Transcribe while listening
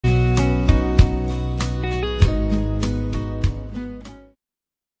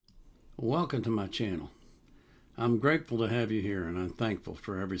Welcome to my channel. I'm grateful to have you here, and I'm thankful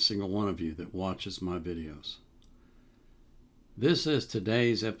for every single one of you that watches my videos. This is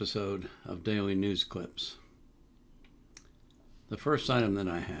today's episode of Daily News Clips. The first item that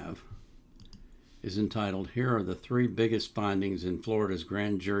I have is entitled, "Here are the 3 biggest findings in Florida's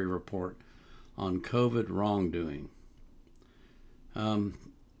grand jury report on COVID wrongdoing."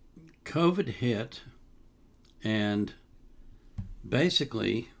 COVID hit, and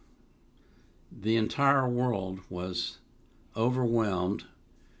basically the entire world was overwhelmed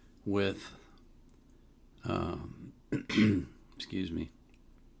with excuse me,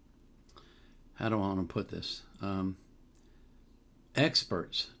 how do I want to put this,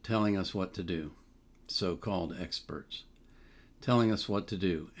 experts telling us what to do, so-called experts telling us what to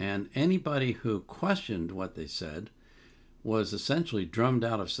do, and anybody who questioned what they said was essentially drummed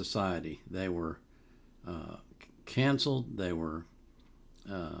out of society. They were canceled. They were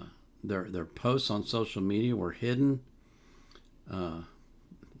their posts on social media were hidden.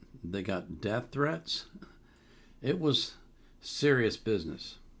 They got death threats. It was serious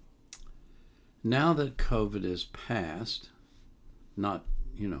business. Now that COVID is past, not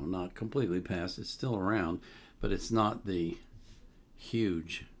completely past, it's still around, but it's not the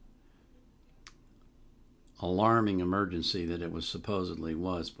huge alarming emergency that it was supposedly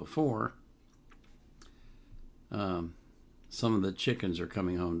was before. Some of the chickens are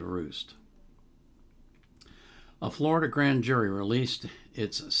coming home to roost. A Florida grand jury released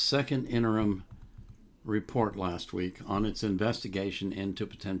its second interim report last week on its investigation into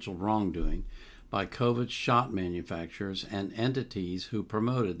potential wrongdoing by COVID shot manufacturers and entities who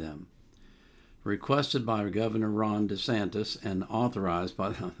promoted them. Requested by Governor Ron DeSantis and authorized by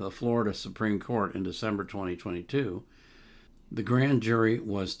the Florida Supreme Court in December 2022, the grand jury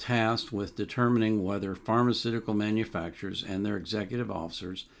was tasked with determining whether pharmaceutical manufacturers and their executive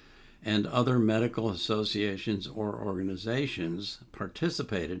officers and other medical associations or organizations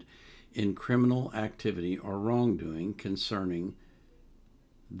participated in criminal activity or wrongdoing concerning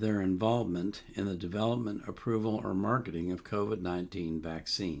their involvement in the development, approval, or marketing of COVID-19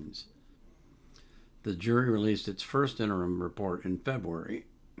 vaccines. The jury released its first interim report in February,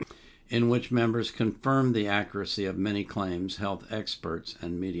 in which members confirmed the accuracy of many claims health experts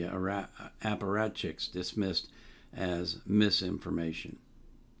and media apparatchiks dismissed as misinformation.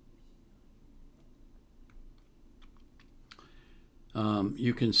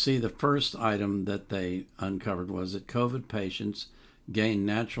 You can see the first item that they uncovered was that COVID patients gain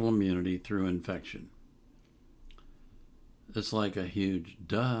natural immunity through infection. It's like a huge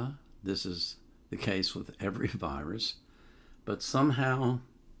duh. This is the case with every virus, but somehow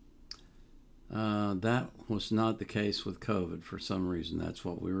that was not the case with COVID for some reason. That's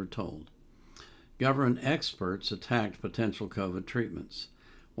what we were told. Government experts attacked potential COVID treatments.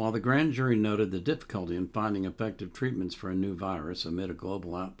 While the grand jury noted the difficulty in finding effective treatments for a new virus amid a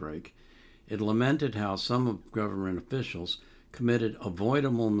global outbreak, it lamented how some of government officials committed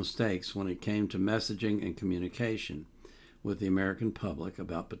avoidable mistakes when it came to messaging and communication with the American public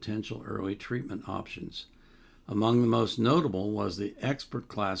about potential early treatment options. Among the most notable was the expert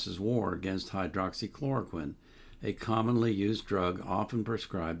class's war against hydroxychloroquine, a commonly used drug often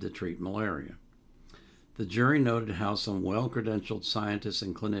prescribed to treat malaria. The jury noted how some well-credentialed scientists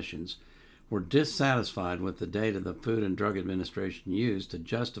and clinicians were dissatisfied with the data the Food and Drug Administration used to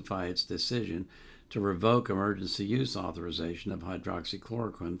justify its decision to revoke emergency use authorization of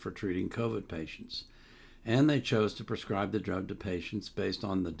hydroxychloroquine for treating COVID patients, and they chose to prescribe the drug to patients based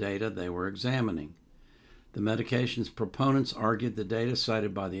on the data they were examining. The medication's proponents argued the data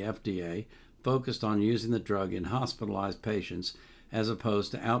cited by the FDA focused on using the drug in hospitalized patients as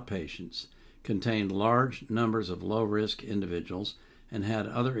opposed to outpatients, contained large numbers of low-risk individuals, and had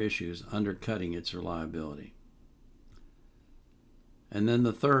other issues undercutting its reliability. And then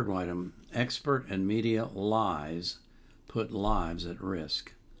the third item, expert and media lies put lives at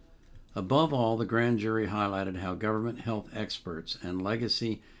risk. Above all, the grand jury highlighted how government health experts and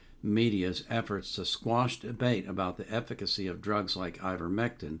legacy media's efforts to squash debate about the efficacy of drugs like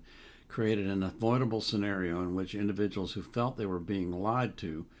ivermectin created an avoidable scenario in which individuals who felt they were being lied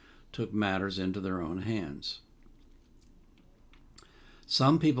to took matters into their own hands.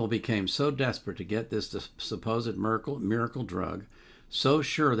 Some people became so desperate to get this supposed miracle drug, so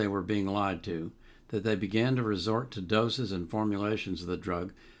sure they were being lied to, that they began to resort to doses and formulations of the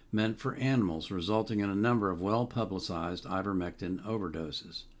drug meant for animals, resulting in a number of well-publicized ivermectin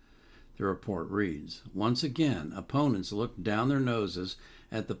overdoses. The report reads, "Once again, opponents looked down their noses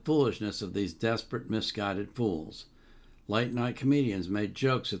at the foolishness of these desperate, misguided fools. Late-night comedians made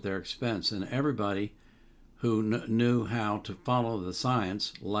jokes at their expense, and everybody who knew how to follow the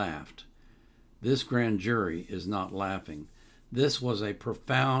science laughed. This grand jury is not laughing. This was a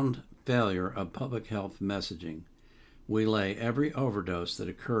profound failure of public health messaging. We lay every overdose that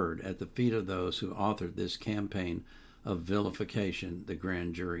occurred at the feet of those who authored this campaign of vilification, the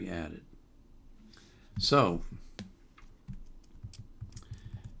grand jury added. So,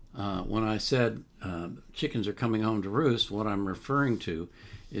 when I said chickens are coming home to roost, what I'm referring to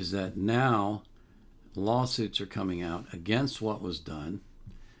is that now lawsuits are coming out against what was done,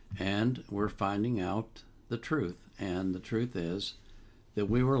 and we're finding out the truth. And the truth is that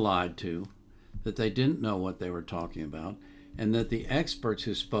we were lied to, that they didn't know what they were talking about, and that the experts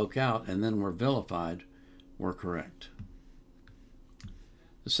who spoke out and then were vilified were correct.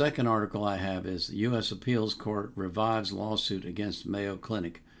 The second article I have is the U.S. Appeals Court revives lawsuit against Mayo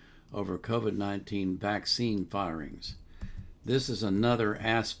Clinic over COVID-19 vaccine firings. This is another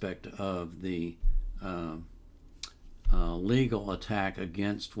aspect of the legal attack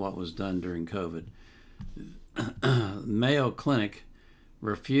against what was done during COVID. Mayo Clinic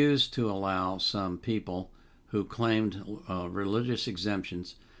refused to allow some people who claimed religious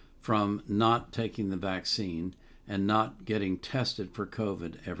exemptions from not taking the vaccine and not getting tested for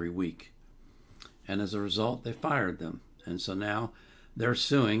COVID every week. And as a result, they fired them. And so now they're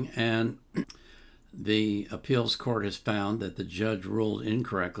suing, and the appeals court has found that the judge ruled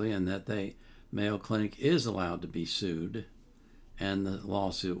incorrectly and that Mayo Clinic is allowed to be sued, and the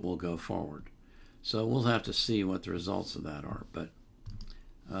lawsuit will go forward. So we'll have to see what the results of that are. But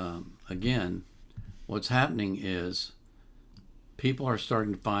again, what's happening is people are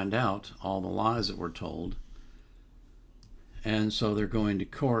starting to find out all the lies that were told, and so they're going to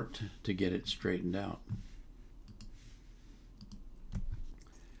court to get it straightened out.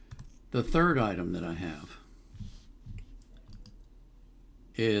 The third item that I have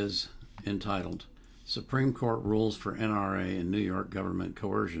is entitled Supreme Court Rules for NRA and New York Government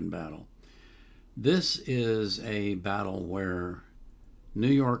Coercion Battle. This is a battle where New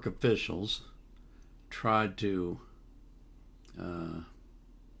York officials tried to,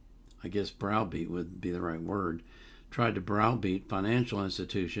 I guess browbeat would be the right word, tried to browbeat financial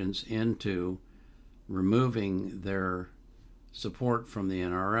institutions into removing their support from the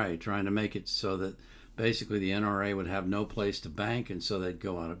NRA, trying to make it so that basically the NRA would have no place to bank, and so they'd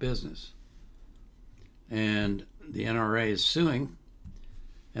go out of business. And the NRA is suing,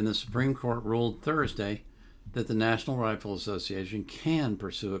 and the Supreme Court ruled Thursday that the National Rifle Association can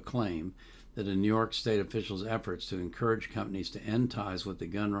pursue a claim that a New York state official's efforts to encourage companies to end ties with the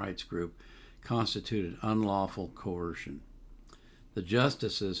gun rights group constituted unlawful coercion. The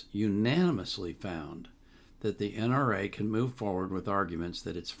justices unanimously found that the NRA can move forward with arguments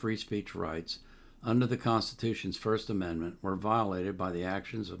that its free speech rights under the Constitution's First Amendment were violated by the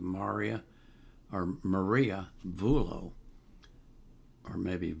actions of Maria Vullo, or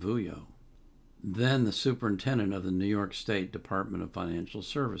maybe Vuyo, then the superintendent of the New York State Department of Financial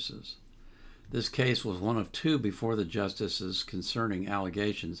Services. This case was one of two before the justices concerning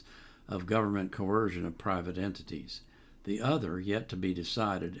allegations of government coercion of private entities. The other, yet to be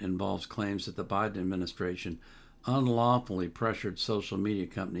decided, involves claims that the Biden administration unlawfully pressured social media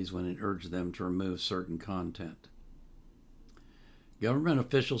companies when it urged them to remove certain content. Government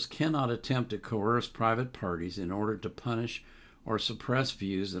officials cannot attempt to coerce private parties in order to punish or suppress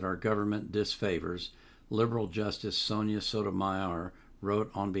views that our government disfavors, liberal Justice Sonia Sotomayor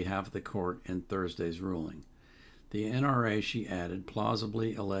wrote on behalf of the court in Thursday's ruling. The NRA, she added,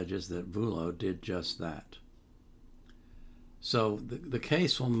 plausibly alleges that Vullo did just that. So the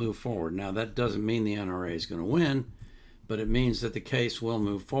case will move forward. Now, that doesn't mean the NRA is going to win, but it means that the case will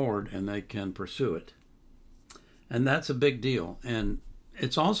move forward and they can pursue it. And that's a big deal. And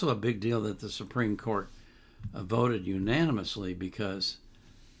it's also a big deal that the Supreme Court voted unanimously, because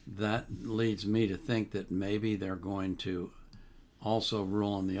that leads me to think that maybe they're going to also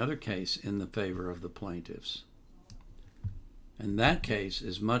rule on the other case in the favor of the plaintiffs. And that case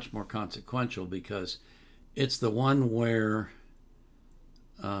is much more consequential because it's the one where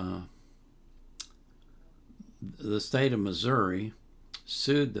the state of Missouri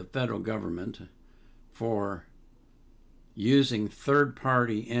sued the federal government for using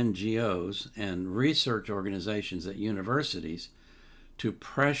third-party NGOs and research organizations at universities to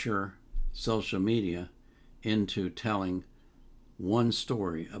pressure social media into telling one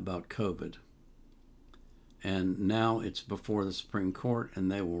story about COVID. And now it's before the Supreme Court,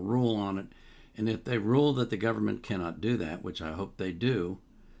 and they will rule on it. And if they rule that the government cannot do that, which I hope they do,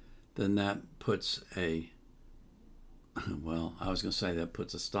 then that puts a, well, I was going to say that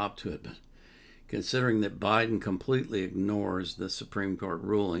puts a stop to it, but considering that Biden completely ignores the Supreme Court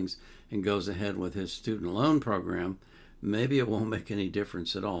rulings and goes ahead with his student loan program, maybe it won't make any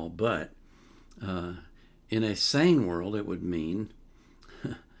difference at all. But In a sane world, it would mean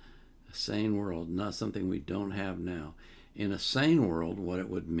a sane world, not something we don't have now. In a sane world, what it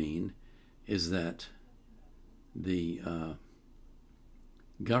would mean is that the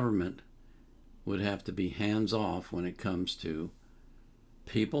government would have to be hands off when it comes to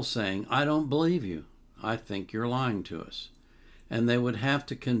people saying, I don't believe you. I think you're lying to us. And they would have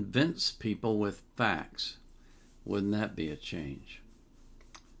to convince people with facts. Wouldn't that be a change?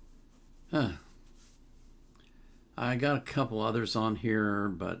 I got a couple others on here,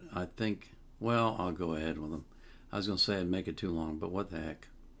 but I think, well, I'll go ahead with them. I was going to say I'd make it too long, but what the heck.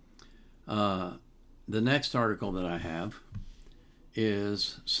 The next article that I have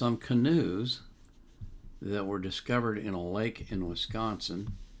is some canoes that were discovered in a lake in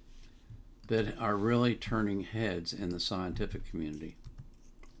Wisconsin that are really turning heads in the scientific community.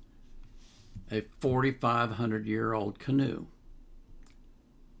 A 4,500-year-old canoe.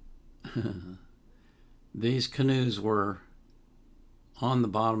 These canoes were on the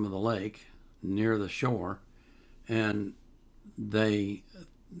bottom of the lake near the shore, and they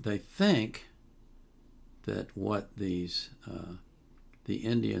think that what these the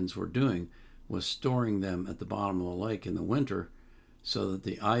Indians were doing was storing them at the bottom of the lake in the winter so that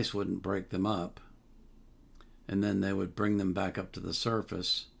the ice wouldn't break them up, and then they would bring them back up to the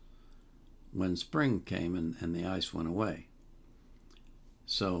surface when spring came and the ice went away.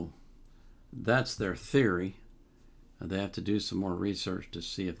 So that's their theory. They have to do some more research to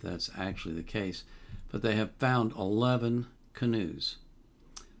see if that's actually the case. But they have found 11 canoes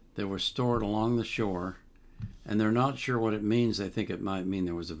that were stored along the shore, and they're not sure what it means. They think it might mean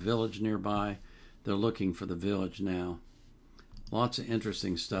there was a village nearby. They're looking for the village now. Lots of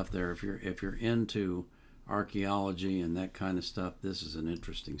interesting stuff there. If you're into archaeology and that kind of stuff, this is an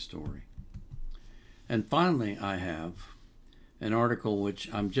interesting story. And finally, I have an article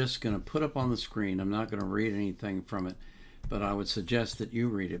which I'm just going to put up on the screen. I'm not going to read anything from it, but I would suggest that you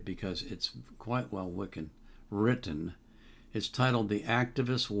read it because it's quite well written. It's titled "The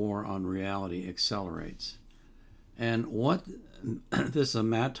Activist War on Reality Accelerates." And what this is a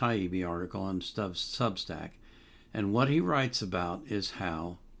Matt Taibbi article on Substack, and what he writes about is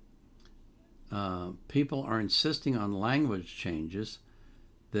how people are insisting on language changes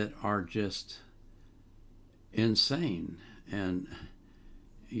that are just insane, and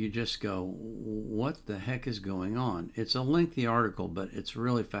you just go, what the heck is going on? It's a lengthy article, but it's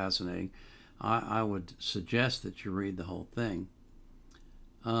really fascinating. I would suggest that you read the whole thing.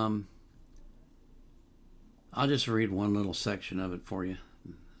 I'll just read one little section of it for you.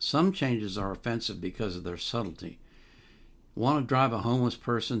 Some changes are offensive because of their subtlety. Want to drive a homeless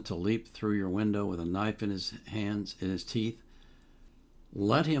person to leap through your window with a knife in his hands, in his teeth?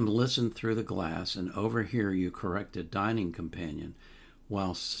 Let him listen through the glass and overhear you correct a dining companion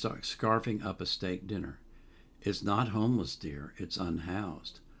while scarfing up a steak dinner. It's not homeless, dear. It's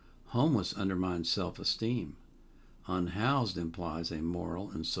unhoused. Homeless undermines self-esteem. Unhoused implies a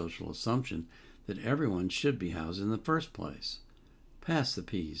moral and social assumption that everyone should be housed in the first place. Pass the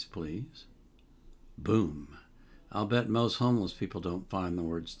peas, please. Boom. I'll bet most homeless people don't find the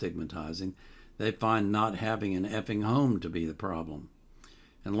word stigmatizing. They find not having an effing home to be the problem.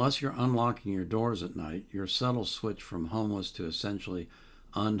 Unless you're unlocking your doors at night, your subtle switch from homeless to essentially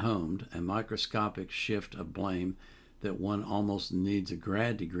unhomed, a microscopic shift of blame that one almost needs a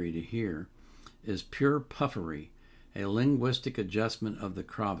grad degree to hear, is pure puffery, a linguistic adjustment of the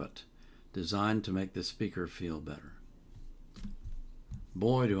cravat, designed to make the speaker feel better.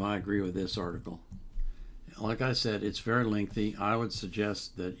 Boy, do I agree with this article. Like I said, it's very lengthy. I would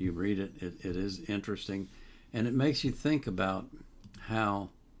suggest that you read it. It is interesting, and it makes you think about how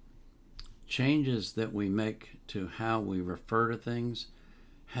changes that we make to how we refer to things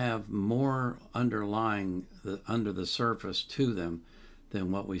have more underlying under the surface to them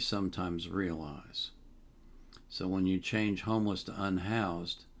than what we sometimes realize. So when you change homeless to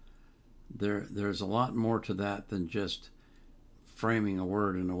unhoused, there's a lot more to that than just framing a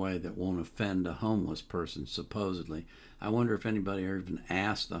word in a way that won't offend a homeless person, supposedly. I wonder if anybody ever even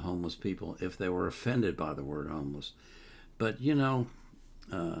asked the homeless people if they were offended by the word homeless. But, you know,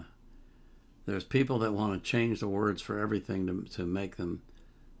 there's people that want to change the words for everything to make them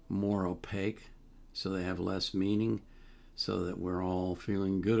more opaque so they have less meaning, so that we're all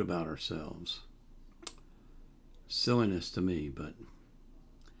feeling good about ourselves. Silliness to me, but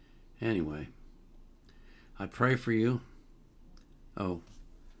anyway, I pray for you. Oh,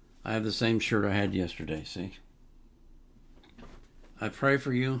 I have the same shirt I had yesterday, see? I pray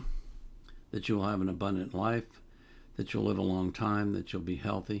for you that you will have an abundant life, that you'll live a long time, that you'll be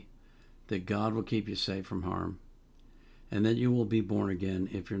healthy, that God will keep you safe from harm, and that you will be born again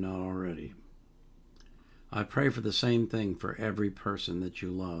if you're not already. I pray for the same thing for every person that you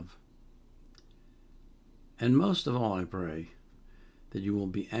love. And most of all, I pray that you will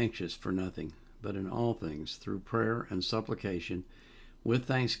be anxious for nothing, but in all things, through prayer and supplication, with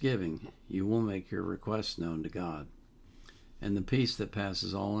thanksgiving, you will make your requests known to God. And the peace that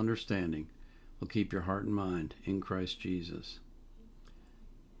passes all understanding will keep your heart and mind in Christ Jesus.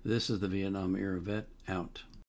 This is the Vietnam Era Vet out.